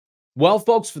Well,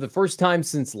 folks, for the first time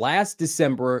since last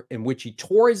December, in which he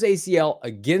tore his ACL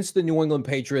against the New England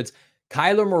Patriots,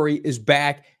 Kyler Murray is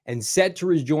back and set to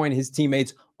rejoin his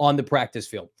teammates on the practice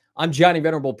field. I'm Johnny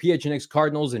Venerable, PHNX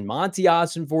Cardinals, and Monty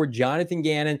Ossenford, Jonathan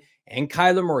Gannon, and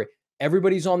Kyler Murray.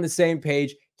 Everybody's on the same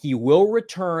page. He will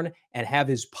return and have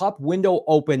his pup window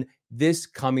open this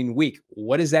coming week.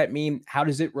 What does that mean? How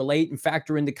does it relate and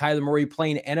factor into Kyler Murray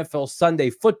playing NFL Sunday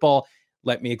football?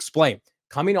 Let me explain.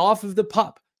 Coming off of the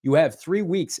pup, you have 3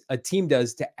 weeks, a team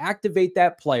does, to activate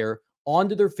that player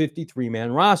onto their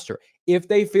 53-man roster. If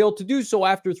they fail to do so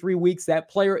after 3 weeks, that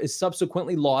player is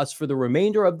subsequently lost for the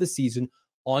remainder of the season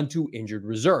onto injured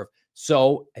reserve.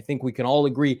 So I think we can all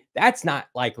agree that's not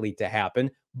likely to happen,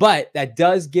 but that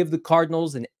does give the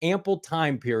Cardinals an ample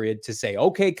time period to say,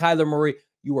 okay, Kyler Murray,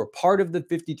 you are part of the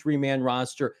 53-man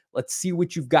roster. Let's see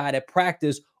what you've got at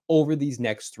practice over these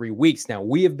next 3 weeks. Now,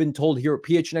 we have been told here at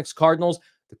PHNX Cardinals,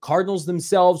 the Cardinals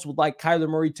themselves would like Kyler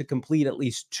Murray to complete at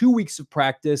least 2 weeks of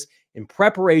practice in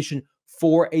preparation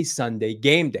for a Sunday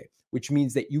game day, which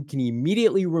means that you can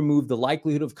immediately remove the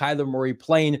likelihood of Kyler Murray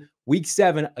playing Week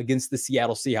 7 against the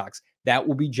Seattle Seahawks. That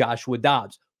will be Joshua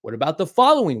Dobbs. What about the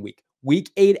following week?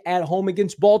 Week 8 at home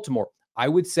against Baltimore. I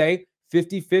would say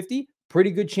 50-50,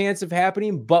 pretty good chance of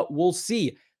happening, but we'll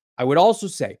see. I would also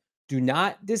say, do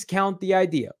not discount the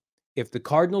idea, if the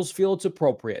Cardinals feel it's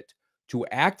appropriate, to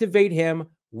activate him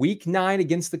Week 9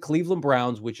 against the Cleveland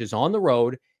Browns, which is on the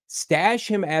road, stash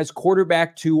him as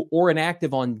quarterback 2 or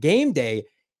inactive on game day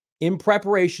in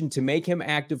preparation to make him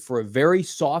active for a very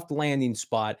soft landing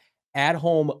spot at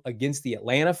home against the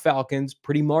Atlanta Falcons,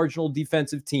 pretty marginal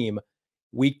defensive team,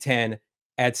 Week 10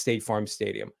 at State Farm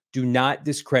Stadium. Do not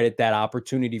discredit that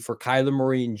opportunity for Kyler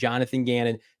Murray and Jonathan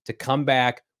Gannon to come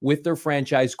back with their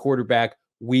franchise quarterback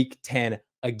Week 10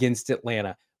 against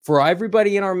Atlanta. For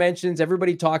everybody in our mentions,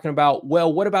 everybody talking about,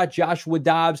 well, what about Joshua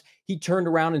Dobbs? He turned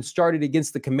around and started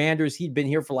against the Commanders. He'd been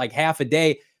here for like half a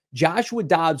day. Joshua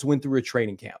Dobbs went through a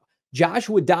training camp.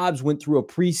 Joshua Dobbs went through a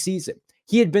preseason.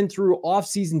 He had been through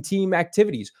offseason team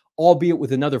activities, albeit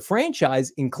with another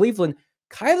franchise in Cleveland.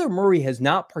 Kyler Murray has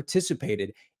not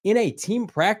participated in a team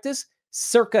practice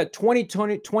circa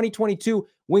 2022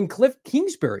 when Cliff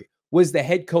Kingsbury was the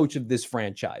head coach of this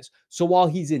franchise. So while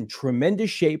he's in tremendous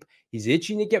shape, he's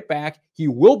itching to get back. He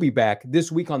will be back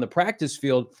this week on the practice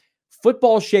field.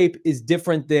 Football shape is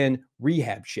different than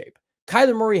rehab shape.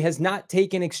 Kyler Murray has not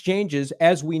taken exchanges,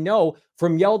 as we know,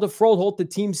 from Yelda Froholt, the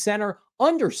team center,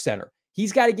 under center.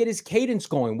 He's got to get his cadence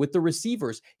going with the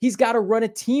receivers. He's got to run a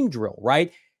team drill,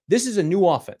 right? This is a new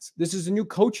offense. This is a new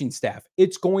coaching staff.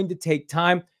 It's going to take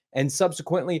time, and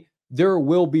subsequently, there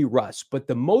will be rust. But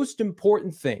the most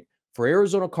important thing for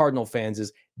Arizona Cardinal fans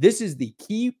is this is the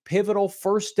key pivotal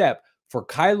first step for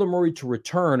Kyler Murray to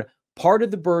return part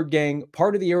of the Birdgang,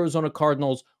 part of the Arizona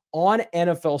Cardinals on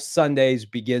NFL Sundays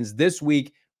begins this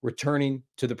week, returning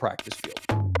to the practice field.